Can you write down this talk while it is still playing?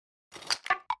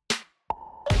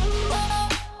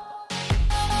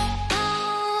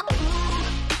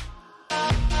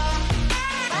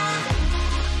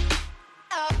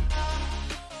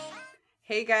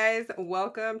Hey guys,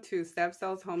 welcome to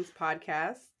StephSellsHomes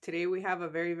Podcast. Today we have a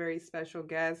very, very special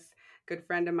guest, good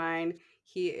friend of mine.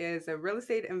 He is a real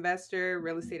estate investor,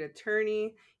 real estate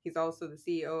attorney. He's also the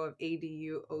CEO of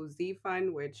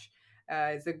ADUOZFUnd, which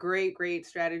is a great, great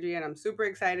strategy. And I'm super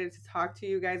excited to talk to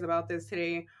you guys about this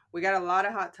today. We got a lot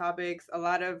of hot topics, a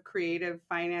lot of creative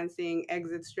financing,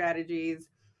 exit strategies,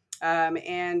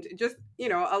 and just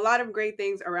a lot of great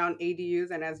things around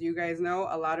ADUs. And as you guys know,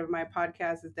 a lot of my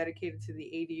podcast is dedicated to the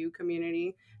ADU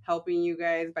community, helping you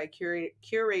guys by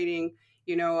curating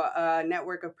a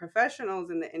network of professionals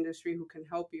in the industry who can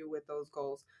help you with those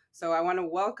goals. So I want to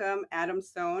welcome Adam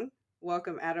Stone.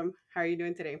 Welcome, Adam. How are you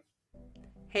doing today?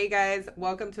 Hey guys,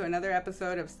 welcome to another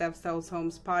episode of Steph Sells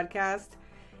Homes Podcast.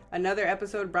 Another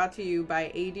episode brought to you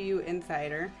by ADU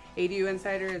Insider. ADU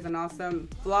Insider is an awesome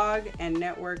blog and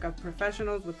network of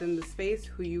professionals within the space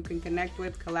who you can connect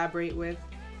with, collaborate with,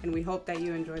 and we hope that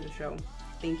you enjoy the show.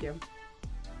 Thank you.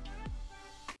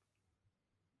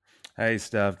 Hey,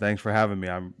 Steph, thanks for having me.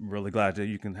 I'm really glad that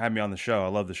you can have me on the show. I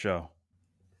love the show.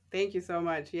 Thank you so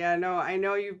much. Yeah, no, I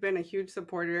know you've been a huge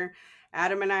supporter.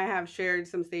 Adam and I have shared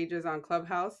some stages on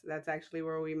Clubhouse. That's actually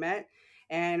where we met.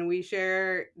 And we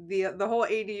share the whole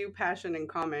ADU passion in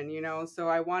common. So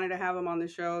I wanted to have him on the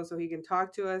show so he can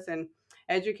talk to us and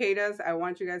educate us. I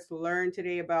want you guys to learn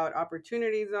today about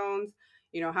opportunity zones,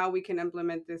 how we can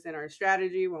implement this in our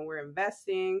strategy when we're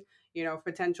investing,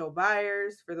 potential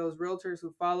buyers, for those realtors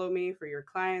who follow me, for your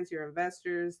clients, your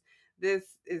investors.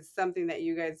 This is something that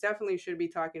you guys definitely should be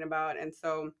talking about. And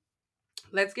so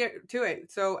let's get to it.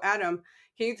 So Adam,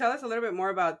 can you tell us a little bit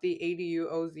more about the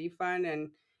ADUOZ fund?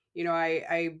 And,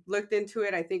 I looked into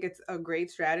it. I think it's a great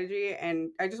strategy. And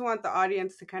I just want the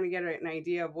audience to kind of get an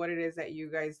idea of what it is that you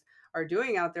guys are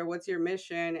doing out there. What's your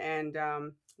mission and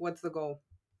what's the goal?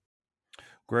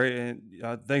 Great. And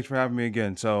thanks for having me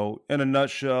again. So in a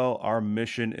nutshell, our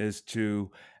mission is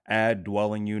to add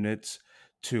dwelling units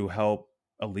to help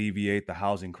alleviate the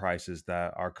housing crisis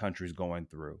that our country is going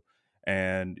through.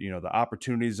 And, the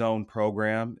Opportunity Zone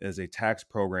program is a tax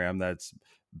program that's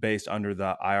based under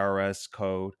the IRS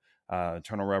code,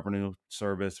 Internal Revenue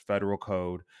Service federal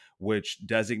code, which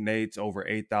designates over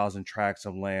 8,000 tracts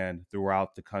of land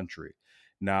throughout the country.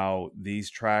 Now, these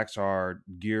tracts are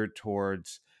geared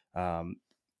towards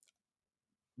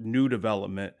new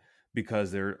development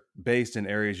because they're based in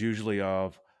areas usually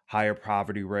of higher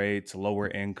poverty rates, lower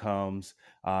incomes,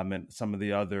 and some of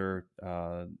the other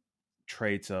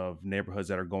traits of neighborhoods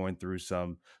that are going through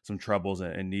some troubles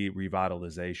and need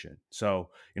revitalization. So,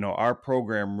 our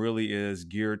program really is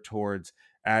geared towards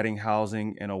adding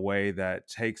housing in a way that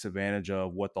takes advantage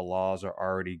of what the laws are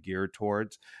already geared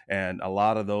towards. And a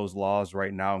lot of those laws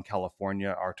right now in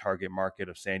California, our target market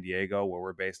of San Diego, where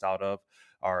we're based out of,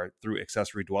 are through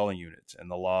accessory dwelling units.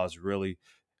 And the laws really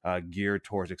geared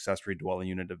towards accessory dwelling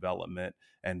unit development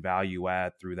and value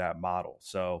add through that model.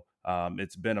 So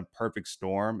it's been a perfect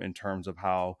storm in terms of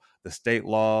how the state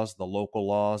laws, the local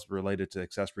laws related to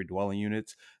accessory dwelling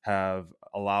units have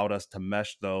allowed us to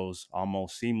mesh those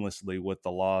almost seamlessly with the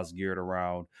laws geared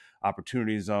around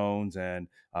opportunity zones and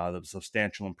the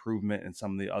substantial improvement in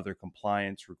some of the other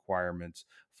compliance requirements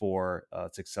for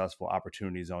successful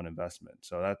opportunity zone investment.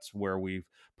 So that's where we've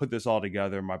put this all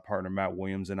together. My partner, Matt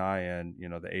Williams, and I, and,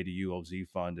 the ADUOZ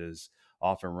fund is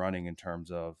off and running in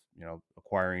terms of,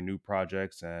 acquiring new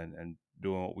projects and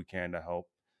doing what we can to help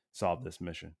solve this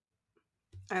mission.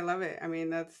 I love it. I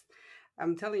mean,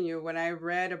 I'm telling you, when I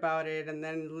read about it and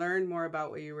then learned more about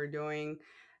what you were doing,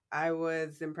 I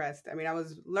was impressed. I mean, I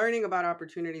was learning about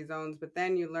opportunity zones, but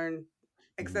then you learn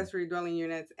accessory dwelling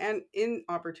units and in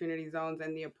opportunity zones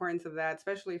and the importance of that,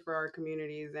 especially for our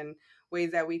communities, and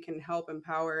ways that we can help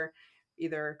empower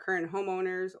either current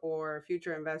homeowners or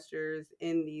future investors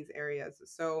in these areas.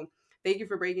 So thank you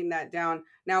for breaking that down.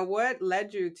 Now, what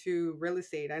led you to real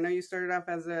estate? I know you started off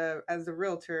as a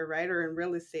realtor, right? Or in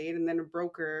real estate, and then a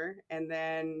broker, and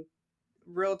then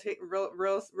real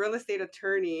estate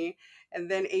attorney,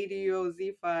 and then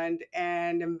ADUOZ fund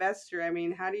and investor. I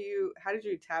mean, how did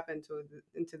you tap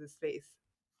into the space?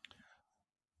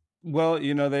 Well,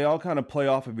 they all kind of play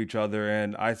off of each other.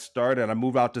 And I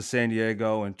moved out to San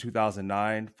Diego in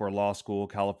 2009 for law school,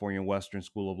 California Western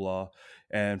School of Law.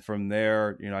 And from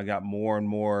there, I got more and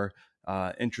more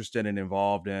interested and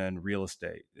involved in real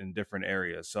estate in different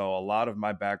areas. So a lot of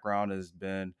my background has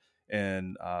been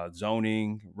in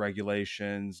zoning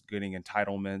regulations, getting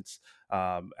entitlements,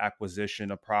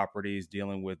 acquisition of properties,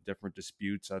 dealing with different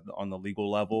disputes on the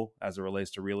legal level as it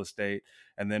relates to real estate.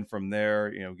 And then from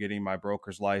there, getting my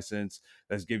broker's license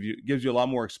gives you a lot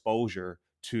more exposure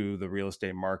to the real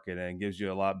estate market, and gives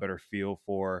you a lot better feel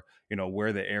for,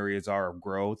 where the areas are of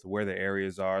growth, where the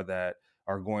areas are that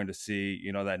are going to see,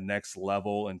 that next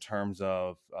level in terms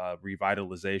of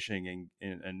revitalization,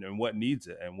 and what needs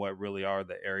it, and what really are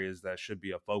the areas that should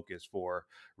be a focus for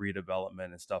redevelopment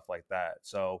and stuff like that.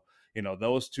 So,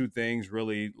 those two things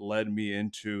really led me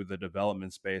into the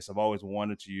development space. I've always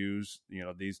wanted to use,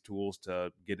 these tools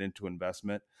to get into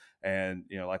investment. And,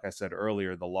 like I said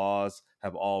earlier, the laws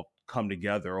have all come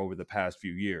together over the past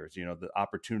few years. The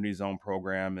Opportunity Zone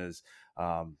program is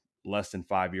less than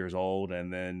 5 years old.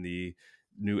 And then the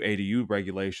new ADU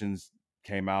regulations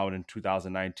came out in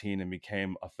 2019 and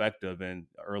became effective in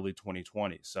early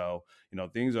 2020. So,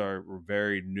 things are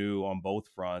very new on both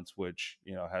fronts, which,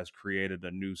 has created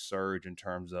a new surge in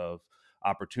terms of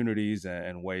opportunities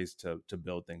and ways to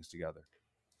build things together.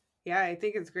 Yeah, I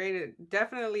think it's great.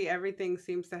 Definitely everything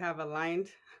seems to have aligned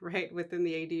right within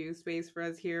the ADU space for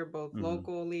us here, both Mm-hmm.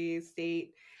 locally,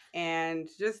 state, and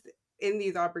just in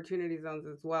these opportunity zones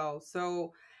as well.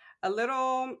 So, a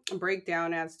little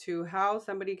breakdown as to how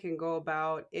somebody can go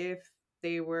about if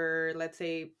they were, let's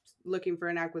say, looking for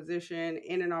an acquisition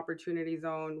in an opportunity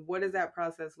zone. What does that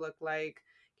process look like?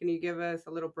 Can you give us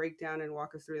a little breakdown and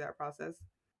walk us through that process?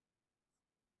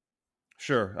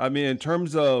 Sure. I mean, in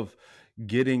terms of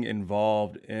getting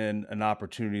involved in an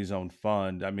opportunity zone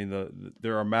fund, I mean,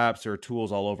 there are maps, there are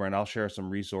tools all over, and I'll share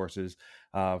some resources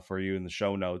for you in the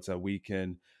show notes that we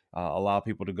can allow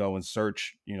people to go and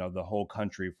search, the whole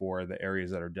country for the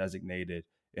areas that are designated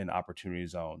in opportunity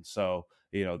zones. So,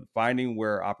 finding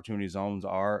where opportunity zones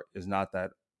are is not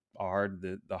that hard.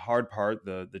 The hard part,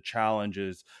 the challenge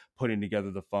is putting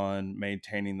together the fund,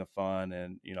 maintaining the fund,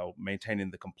 and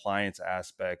maintaining the compliance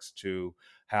aspects to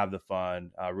have the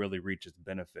fund really reach its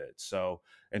benefits. So,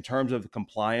 in terms of the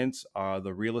compliance,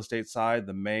 the real estate side,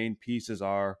 the main pieces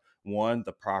are: one,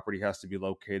 the property has to be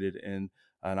located in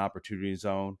an opportunity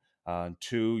zone.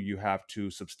 Two, you have to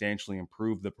substantially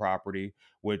improve the property,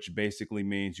 which basically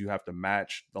means you have to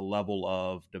match the level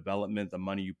of development, the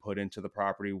money you put into the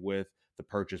property, with the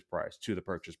purchase price to the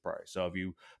purchase price. So if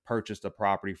you purchased a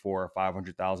property for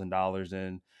 $500,000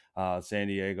 in San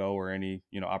Diego or any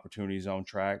opportunity zone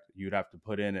tract, you'd have to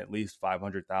put in at least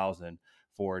 500,000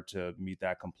 for it to meet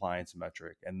that compliance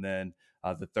metric. And then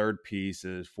the third piece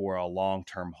is for a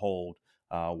long-term hold,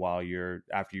 after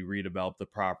you redevelop the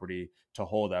property, to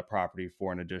hold that property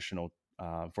for an additional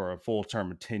for a full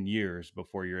term of 10 years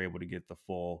before you're able to get the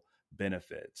full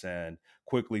benefits. And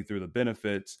quickly through the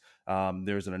benefits,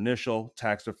 there's an initial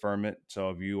tax deferment. So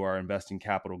if you are investing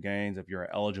capital gains, if you're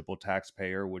an eligible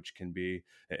taxpayer, which can be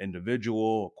an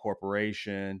individual, a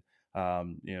corporation,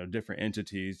 different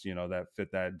entities, that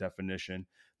fit that definition,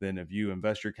 then if you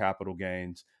invest your capital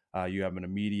gains, you have an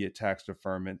immediate tax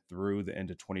deferment through the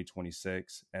end of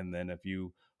 2026. And then if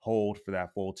you hold for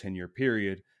that full 10-year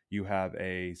period, you have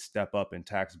a step up in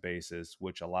tax basis,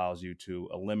 which allows you to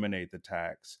eliminate the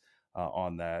tax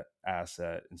on that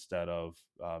asset instead of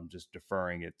just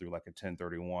deferring it through like a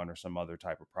 1031 or some other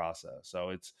type of process. So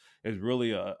it's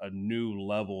really a new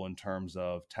level in terms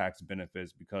of tax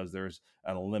benefits, because there's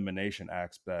an elimination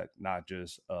aspect, not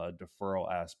just a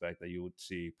deferral aspect that you would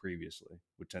see previously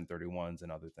with 1031s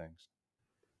and other things.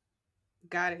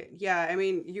 Got it. Yeah, I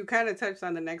mean, you kind of touched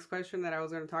on the next question that I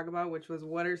was going to talk about, which was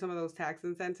what are some of those tax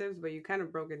incentives, but you kind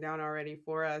of broke it down already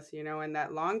for us, and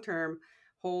that long-term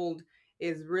hold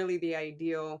is really the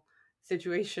ideal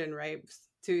situation, right?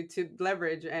 To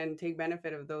leverage and take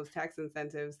benefit of those tax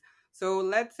incentives. So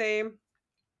let's say,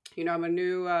 I'm a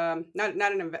new,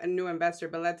 a new investor,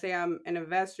 but let's say I'm an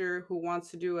investor who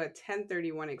wants to do a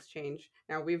 1031 exchange.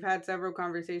 Now, we've had several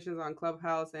conversations on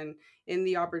Clubhouse and in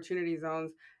the opportunity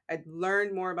zones. I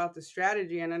learned more about the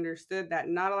strategy and understood that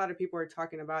not a lot of people are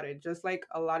talking about it, just like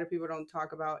a lot of people don't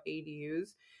talk about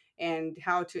ADUs and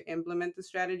how to implement the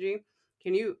strategy.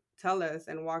 Can you tell us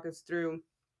and walk us through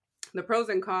the pros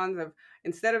and cons of,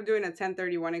 instead of doing a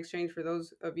 1031 exchange, for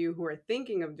those of you who are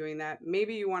thinking of doing that,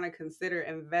 maybe you want to consider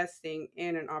investing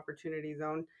in an opportunity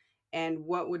zone, and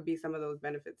what would be some of those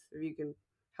benefits, if you can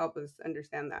help us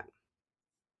understand that?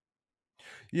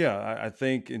 Yeah, I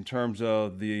think in terms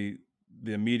of the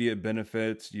immediate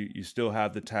benefits, you still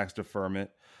have the tax deferment.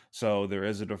 So there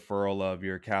is a deferral of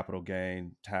your capital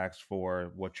gain tax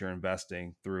for what you're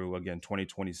investing through, again,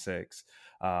 2026.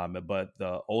 But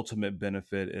the ultimate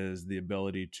benefit is the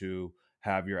ability to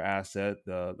have your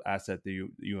the asset that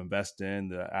you invest in,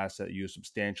 the asset you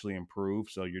substantially improve.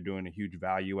 So you're doing a huge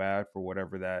value add for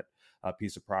whatever that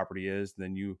piece of property is.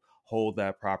 Then you hold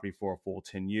that property for a full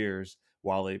 10 years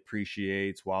while it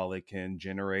appreciates, while it can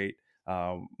generate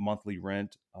monthly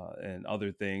rent and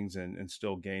other things and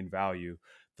still gain value,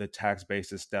 the tax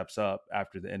basis steps up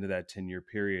after the end of that 10-year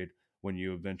period when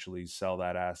you eventually sell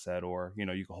that asset, or you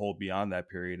can hold beyond that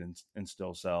period and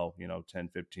still sell 10,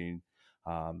 15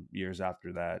 years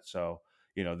after that. So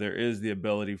there is the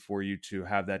ability for you to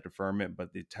have that deferment,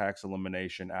 but the tax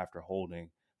elimination after holding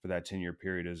for that 10-year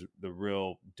period is the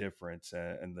real difference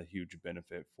and the huge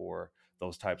benefit for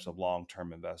those types of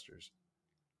long-term investors.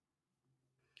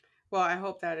 Well, I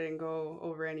hope that didn't go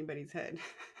over anybody's head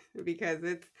because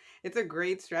it's a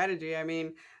great strategy. I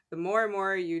mean, the more and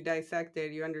more you dissect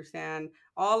it, you understand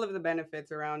all of the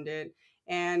benefits around it.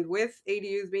 And with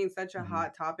ADUs being such a Mhm.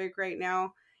 hot topic right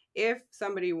now, if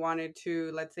somebody wanted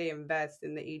to, let's say, invest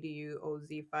in the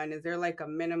ADUOZ fund, is there like a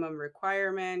minimum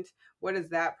requirement? What does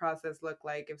that process look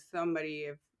like if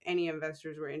any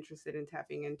investors were interested in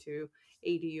tapping into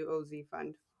ADUOZ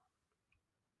fund?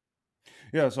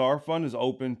 Yeah, so our fund is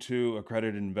open to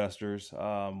accredited investors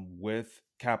with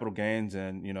capital gains,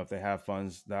 and if they have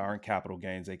funds that aren't capital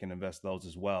gains, they can invest those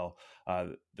as well.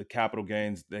 The capital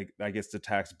gains, that gets the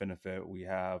tax benefit. We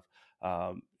have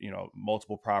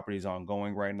multiple properties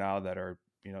ongoing right now that are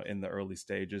in the early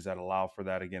stages that allow for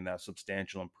that, again, that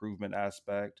substantial improvement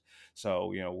aspect.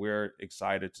 So we're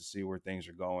excited to see where things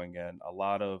are going, and a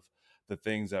lot of the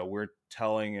things that we're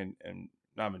telling and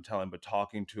not been telling, but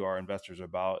talking to our investors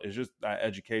about is just that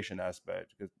education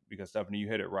aspect. Because Stephanie, you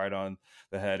hit it right on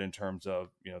the head in terms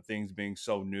of things being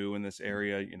so new in this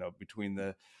area. Between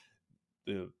the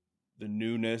the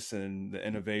newness and the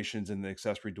innovations in the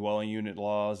accessory dwelling unit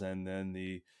laws, and then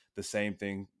the same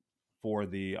thing for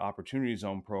the opportunity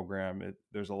zone program.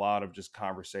 There's a lot of just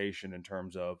conversation in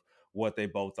terms of what they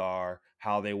both are,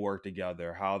 how they work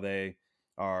together, how they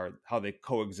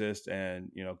coexist,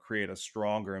 and create a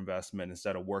stronger investment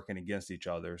instead of working against each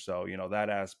other. So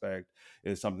that aspect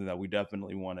is something that we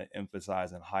definitely want to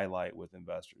emphasize and highlight with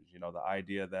investors. The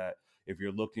idea that if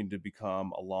you're looking to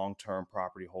become a long-term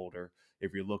property holder,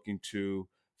 if you're looking to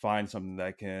find something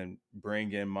that can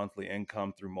bring in monthly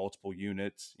income through multiple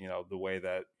units, the way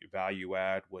that value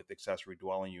add with accessory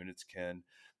dwelling units can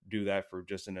do that for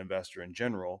just an investor in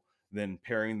general, then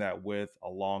pairing that with a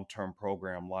long-term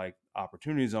program like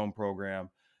Opportunity Zone program,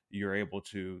 you're able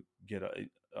to get a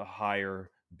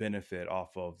higher benefit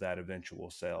off of that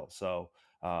eventual sale. So,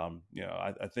 I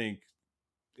think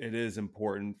it is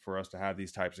important for us to have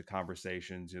these types of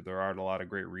conversations. There are a lot of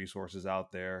great resources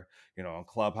out there, on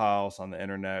Clubhouse, on the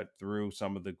internet, through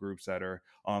some of the groups that are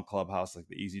on Clubhouse, like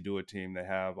the Easy Do It team. They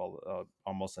have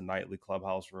almost a nightly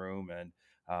Clubhouse room, and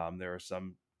there are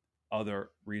some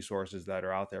other resources that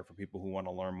are out there for people who want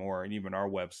to learn more. And even our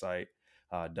website,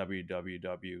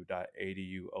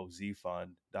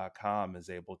 www.aduozfund.com, is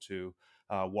able to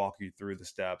walk you through the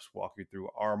steps, walk you through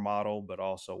our model, but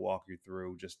also walk you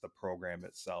through just the program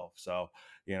itself. So,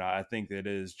 I think it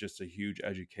is just a huge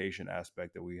education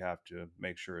aspect that we have to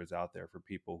make sure is out there for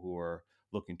people who are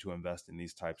looking to invest in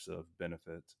these types of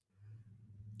benefits.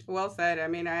 Well said. I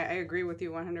mean, I agree with you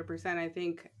 100%. I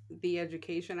think the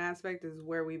education aspect is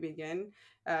where we begin,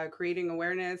 creating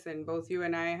awareness. And both you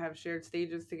and I have shared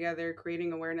stages together,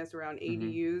 creating awareness around Mm-hmm.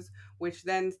 ADUs, which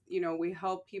then, we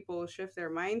help people shift their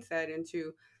mindset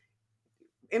into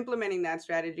implementing that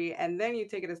strategy. And then you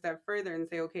take it a step further and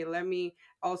say, okay, let me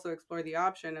also explore the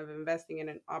option of investing in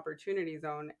an opportunity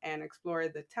zone and explore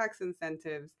the tax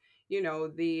incentives,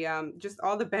 the just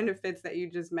all the benefits that you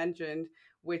just mentioned,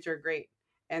 which are great.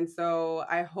 And so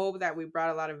I hope that we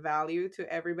brought a lot of value to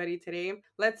everybody today.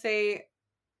 Let's say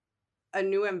a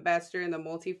new investor in the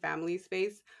multifamily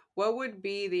space, what would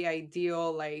be the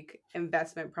ideal like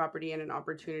investment property in an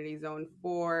opportunity zone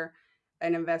for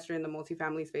an investor in the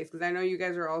multifamily space? Because I know you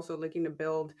guys are also looking to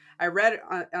build. I read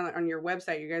on your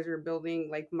website you guys are building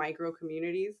like micro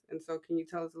communities, and so can you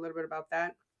tell us a little bit about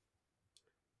that?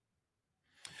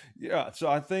 Yeah, so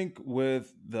I think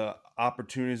with the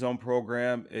Opportunity Zone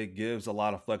program, it gives a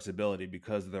lot of flexibility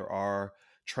because there are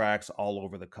tracks all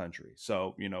over the country.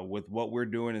 So, with what we're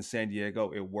doing in San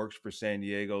Diego, it works for San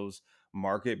Diego's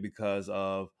market because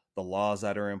of the laws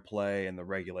that are in play and the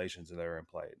regulations that are in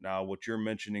play. Now, what you're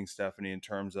mentioning, Stephanie, in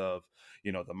terms of,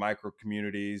 the micro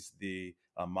communities, the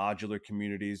modular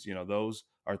communities, those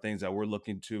are things that we're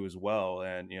looking to as well.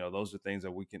 And, those are things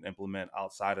that we can implement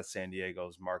outside of San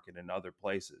Diego's market and other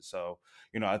places. So,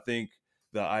 I think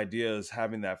the idea is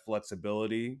having that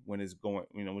flexibility when it's going,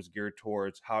 it's geared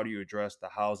towards how do you address the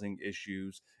housing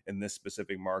issues in this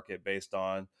specific market based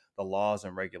on the laws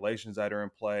and regulations that are in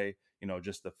play,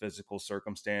 just the physical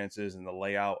circumstances and the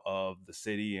layout of the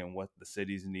city and what the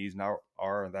city's needs now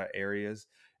are in that areas,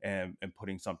 and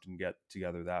putting something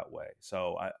together that way.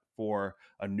 So for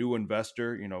a new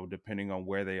investor, depending on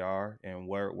where they are and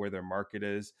where their market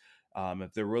is.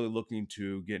 If they're really looking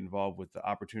to get involved with the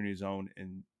opportunity zone,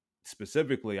 and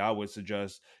specifically, I would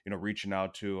suggest, reaching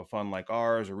out to a fund like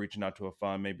ours, or reaching out to a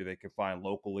fund maybe they can find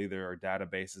locally. There are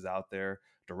databases out there,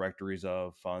 directories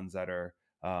of funds that are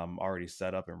already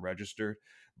set up and registered.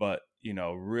 But,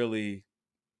 really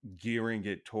gearing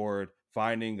it toward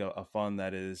finding a fund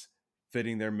that is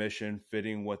fitting their mission,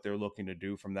 fitting what they're looking to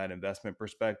do from that investment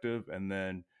perspective, and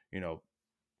then,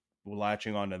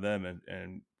 latching onto them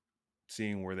and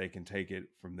seeing where they can take it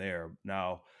from there.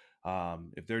 Now,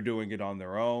 if they're doing it on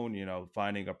their own,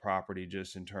 finding a property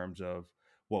just in terms of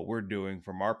what we're doing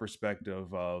from our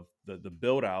perspective of the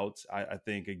build outs, I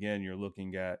think, again, you're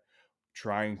looking at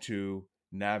trying to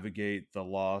navigate the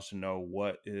laws to know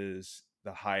what is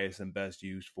the highest and best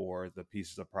use for the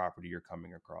pieces of property you're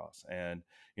coming across. And,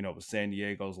 with San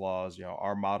Diego's laws,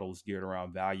 our model is geared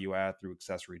around value add through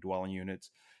accessory dwelling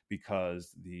units,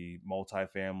 because the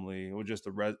multifamily, or just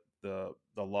the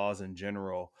laws in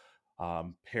general,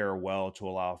 pair well to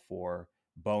allow for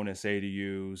bonus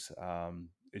ADUs,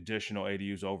 additional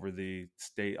ADUs over the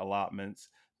state allotments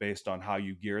based on how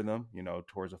you gear them,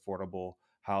 towards affordable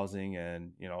housing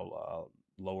and,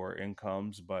 lower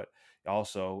incomes, but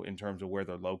also in terms of where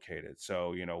they're located.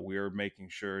 So, we're making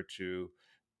sure to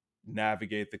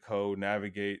navigate the code,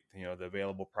 navigate, the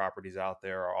available properties out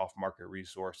there, our off-market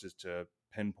resources, to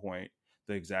pinpoint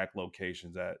the exact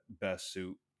locations that best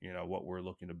suit, what we're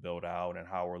looking to build out and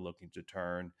how we're looking to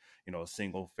turn, a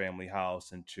single family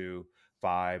house into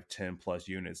 5, 10+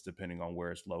 units, depending on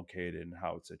where it's located and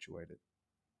how it's situated.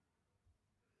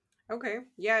 Okay.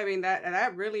 Yeah, I mean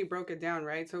that really broke it down,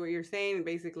 right? So what you're saying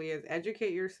basically is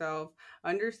educate yourself,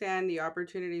 understand the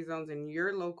opportunity zones in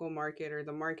your local market or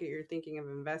the market you're thinking of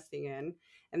investing in,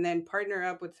 and then partner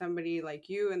up with somebody like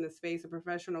you in the space, a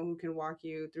professional who can walk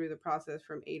you through the process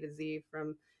from A to Z,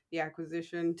 from the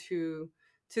acquisition to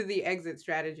the exit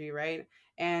strategy, right?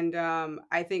 And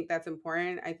I think that's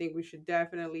important. I think we should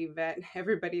definitely vet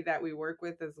everybody that we work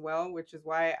with as well, which is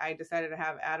why I decided to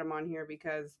have Adam on here,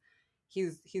 because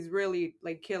he's really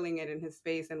like killing it in his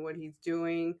space, and what he's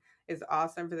doing is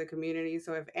awesome for the community.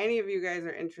 So if any of you guys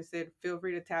are interested, feel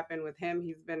free to tap in with him.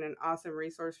 He's been an awesome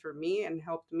resource for me and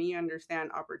helped me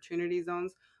understand opportunity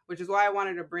zones, which is why I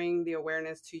wanted to bring the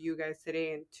awareness to you guys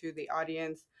today and to the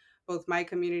audience, both my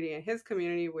community and his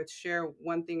community, which share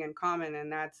one thing in common, and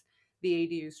that's the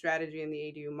ADU strategy and the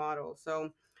ADU model. So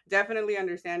definitely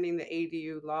understanding the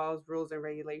ADU laws, rules, and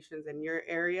regulations in your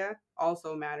area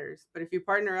also matters. But if you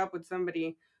partner up with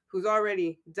somebody who's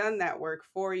already done that work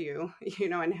for you,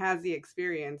 and has the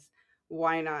experience,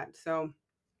 why not? So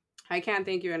I can't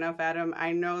thank you enough, Adam.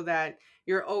 I know that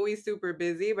you're always super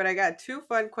busy, but I got two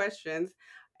fun questions.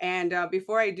 And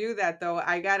before I do that, though,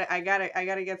 I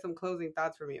gotta get some closing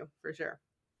thoughts from you for sure.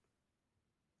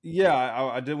 Yeah,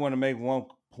 I did want to make one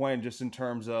point just in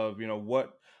terms of,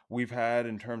 what we've had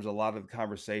in terms of a lot of the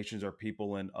conversations are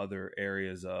people in other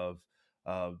areas of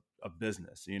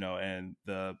business, and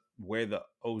the way the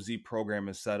OZ program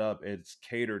is set up, it's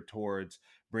catered towards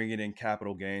bringing in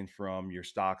capital gains from your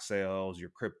stock sales, your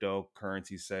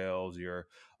cryptocurrency sales, your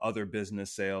other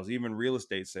business sales, even real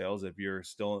estate sales, if you're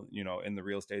still, in the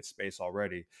real estate space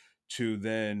already, to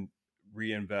then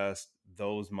reinvest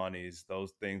those monies,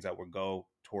 those things that would go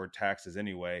toward taxes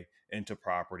anyway, into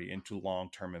property, into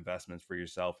long-term investments for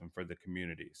yourself and for the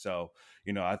community. So,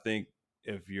 I think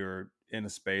if you're in a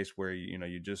space where,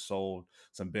 you just sold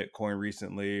some Bitcoin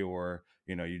recently, or,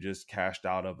 you just cashed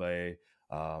out of a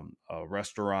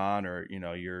restaurant, or,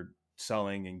 you're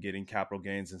selling and getting capital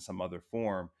gains in some other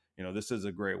form, this is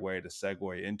a great way to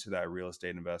segue into that real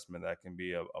estate investment that can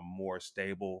be a more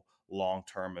stable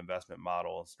long-term investment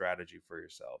model and strategy for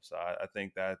yourself. So I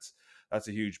think that's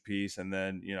a huge piece. And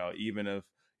then, even if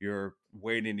you're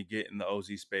waiting to get in the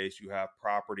OZ space, you have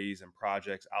properties and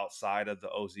projects outside of the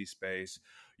OZ space,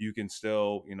 you can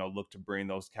still, look to bring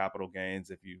those capital gains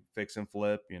if you fix and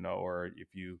flip, or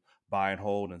if you buy and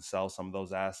hold and sell some of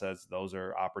those assets. Those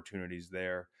are opportunities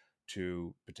there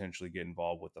to potentially get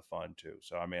involved with the fund too.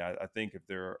 So, I mean, I think if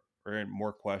there are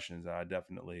more questions, I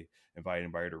definitely invite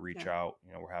anybody to reach Yeah. out.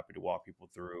 We're happy to walk people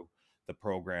through the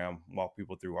program, walk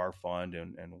people through our fund,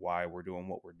 and why we're doing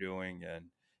what we're doing,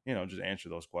 and, just answer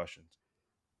those questions.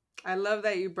 I love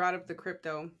that you brought up the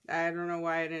crypto. I don't know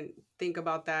why I didn't think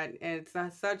about that. And it's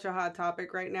not such a hot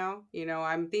topic right now.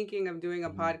 I'm thinking of doing a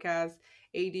Mm-hmm. podcast,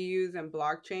 ADUs and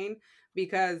blockchain,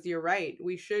 because you're right.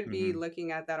 We should be Mm-hmm.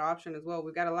 looking at that option as well.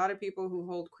 We've got a lot of people who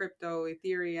hold crypto,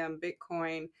 Ethereum,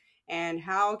 Bitcoin, and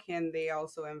how can they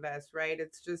also invest, right?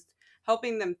 It's just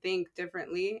helping them think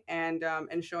differently, and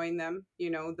showing them,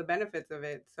 the benefits of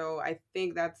it. So I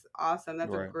think that's awesome.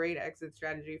 That's a Right. great exit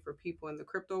strategy for people in the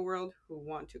crypto world who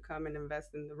want to come and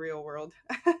invest in the real world.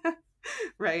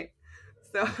 Right.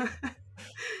 So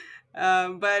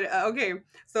but okay,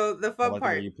 so the I fun like the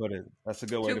way part. you put it. That's a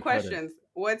good way Two to put it. questions.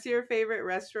 What's your favorite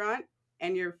restaurant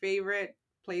and your favorite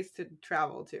place to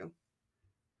travel to?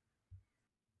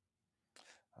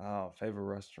 Oh, favorite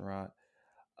restaurant.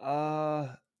 Uh,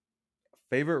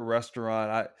 favorite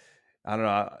restaurant. I don't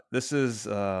know. This is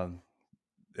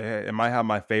it might have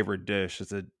my favorite dish.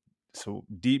 It's a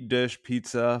deep dish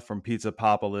pizza from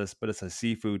Pizzapopolis, but it's a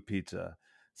seafood pizza.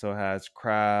 So it has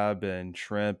crab and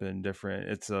shrimp and different.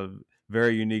 It's a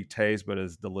very unique taste, but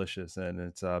it's delicious, and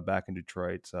it's back in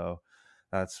Detroit. So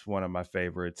that's one of my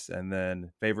favorites. And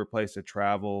then favorite place to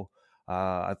travel.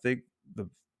 I think the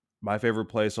my favorite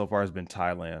place so far has been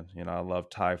Thailand. I love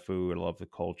Thai food. I love the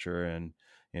culture, and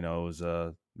it was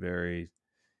a very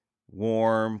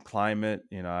warm climate.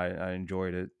 I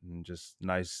enjoyed it, and just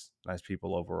nice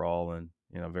people overall, and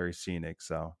very scenic.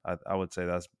 So I would say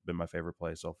that's been my favorite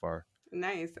place so far.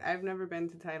 Nice. I've never been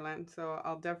to Thailand, so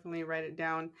I'll definitely write it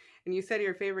down. And you said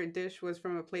your favorite dish was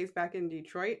from a place back in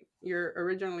Detroit. You're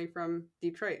originally from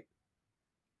Detroit.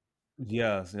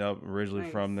 Yes, yep,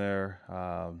 originally from Nice. there.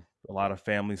 A lot of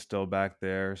family still back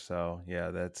there, so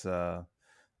yeah, that's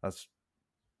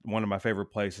one of my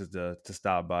favorite places to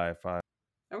stop by. If I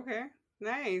Okay.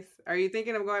 Nice. Are you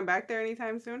thinking of going back there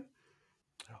anytime soon?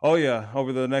 Oh yeah,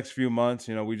 over the next few months,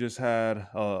 we just had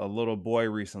a little boy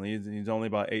recently. He's only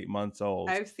about 8 months old.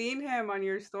 I've seen him on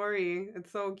your story.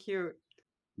 It's so cute.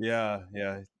 Yeah,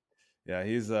 yeah, yeah.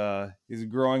 He's a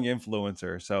growing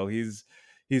influencer, so he's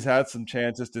had some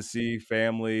chances to see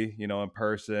family, in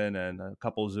person, and a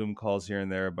couple Zoom calls here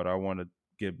and there. But I want to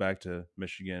get back to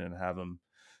Michigan and have him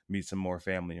meet some more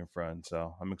family and friends.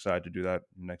 So I'm excited to do that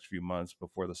in the next few months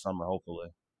before the summer, hopefully.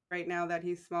 Right now that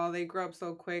he's small, they grow up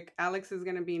so quick. Alex is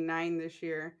going to be 9 this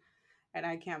year, and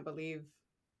I can't believe,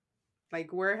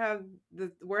 like, where has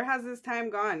this time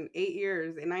gone? 8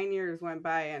 years, 9 years went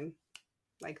by, and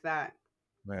like that.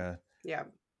 Man, Yeah.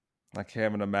 I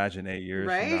can't even imagine 8 years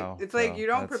from Right? now. It's like So you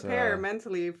don't that's prepare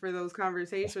mentally for those that's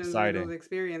conversations or those exciting.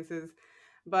 experiences.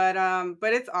 But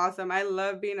it's awesome. I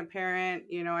love being a parent.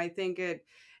 I think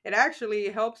it actually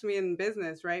helps me in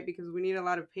business, right? Because we need a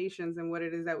lot of patience in what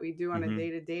it is that we do on a Hmm.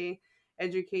 day-to-day,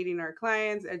 educating our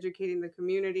clients, educating the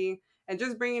community, and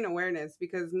just bringing awareness,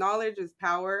 because knowledge is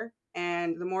power,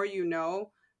 and the more you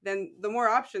know, then the more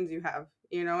options you have.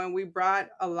 And we brought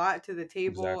a lot to the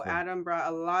table. Exactly. Adam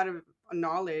brought a lot of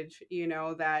knowledge,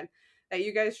 that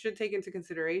you guys should take into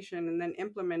consideration and then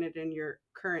implement it in your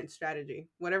current strategy,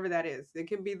 whatever that is. It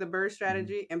can be the BRRRR Hmm.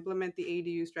 strategy, implement the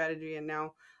ADU strategy, and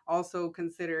now also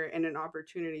consider in an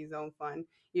opportunity zone fund.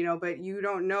 But you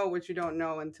don't know what you don't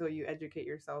know until you educate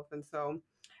yourself. And so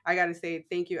I got to say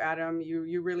thank you, Adam.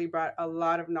 You really brought a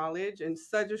lot of knowledge in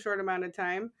such a short amount of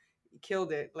time. You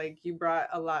killed it. Like, you brought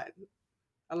a lot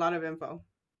of info.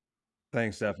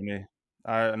 Thanks, Stephanie.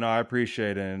 I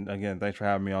appreciate it. And again, thanks for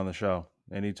having me on the show.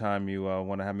 Anytime you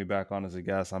want to have me back on as a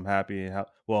guest, I'm happy and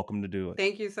welcome to do it.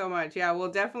 Thank you so much. Yeah,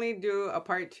 we'll definitely do a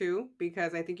part two,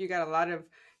 because I think you got a lot of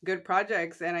good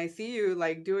projects, and I see you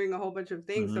like doing a whole bunch of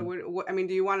things. So, Hmm. I mean,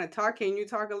 do you want to talk? Can you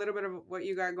talk a little bit of what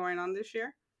you got going on this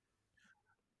year?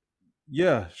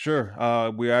 Yeah, sure.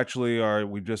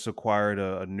 We just acquired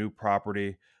a new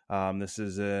property. This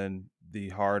is in the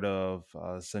heart of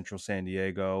central San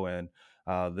Diego. And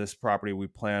this property we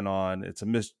plan on, it's a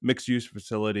mixed use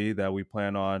facility that we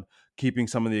plan on keeping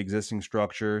some of the existing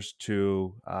structures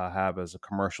to have as a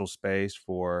commercial space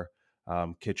for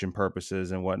kitchen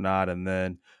purposes and whatnot. And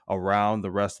then around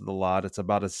the rest of the lot, it's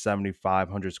about a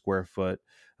 7,500 square foot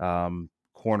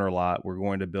corner lot. We're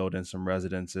going to build in some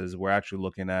residences. We're actually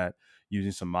looking at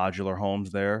using some modular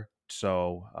homes there.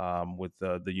 So with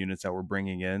the units that we're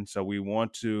bringing in, so we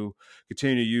want to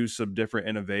continue to use some different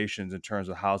innovations in terms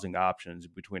of housing options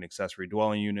between accessory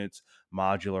dwelling units,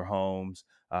 modular homes,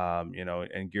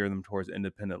 and gear them towards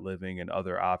independent living and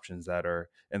other options that are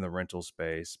in the rental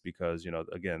space. Because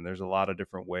again, there's a lot of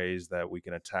different ways that we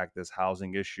can attack this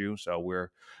housing issue. So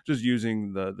we're just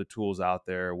using the tools out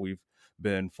there. We've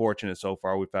been fortunate so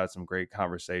far. We've had some great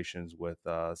conversations with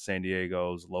San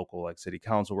Diego's local like city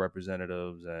council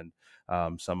representatives and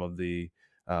some of the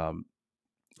um,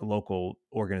 local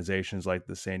organizations like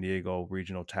the San Diego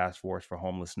Regional Task Force for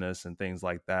Homelessness and things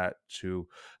like that to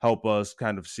help us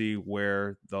kind of see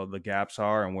where the gaps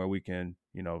are and where we can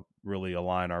really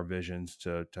align our visions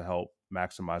to help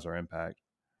maximize our impact.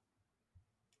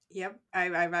 Yep,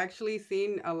 I've actually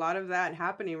seen a lot of that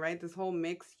happening, right? This whole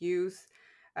mixed use.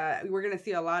 We're going to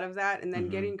see a lot of that. And then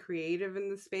Mm-hmm. getting creative in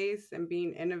the space and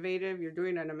being innovative. You're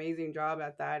doing an amazing job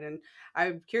at that. And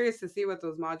I'm curious to see what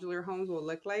those modular homes will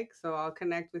look like. So I'll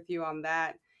connect with you on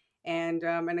that. And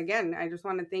again, I just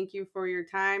want to thank you for your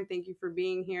time. Thank you for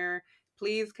being here.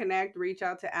 Please connect, reach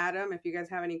out to Adam if you guys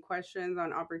have any questions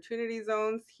on opportunity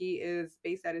zones. He is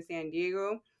based out of San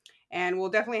Diego, and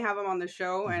we'll definitely have him on the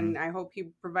show. Mm-hmm. And I hope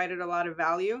he provided a lot of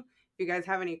value. If you guys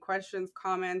have any questions,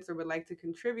 comments, or would like to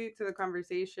contribute to the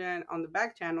conversation on the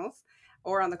back channels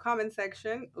or on the comment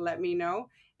section, let me know.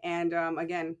 And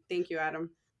again, thank you, Adam.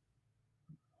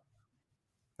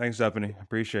 Thanks, Stephanie.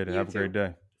 Appreciate it. You Have a too. great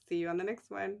day. See you on the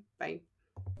next one. Bye.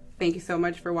 Thank you so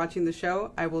much for watching the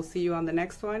show. I will see you on the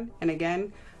next one. And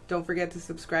again, don't forget to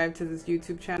subscribe to this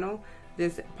YouTube channel.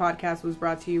 This podcast was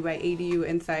brought to you by ADU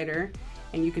Insider,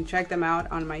 and you can check them out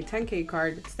on my 10K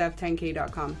card,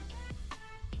 steph10k.com.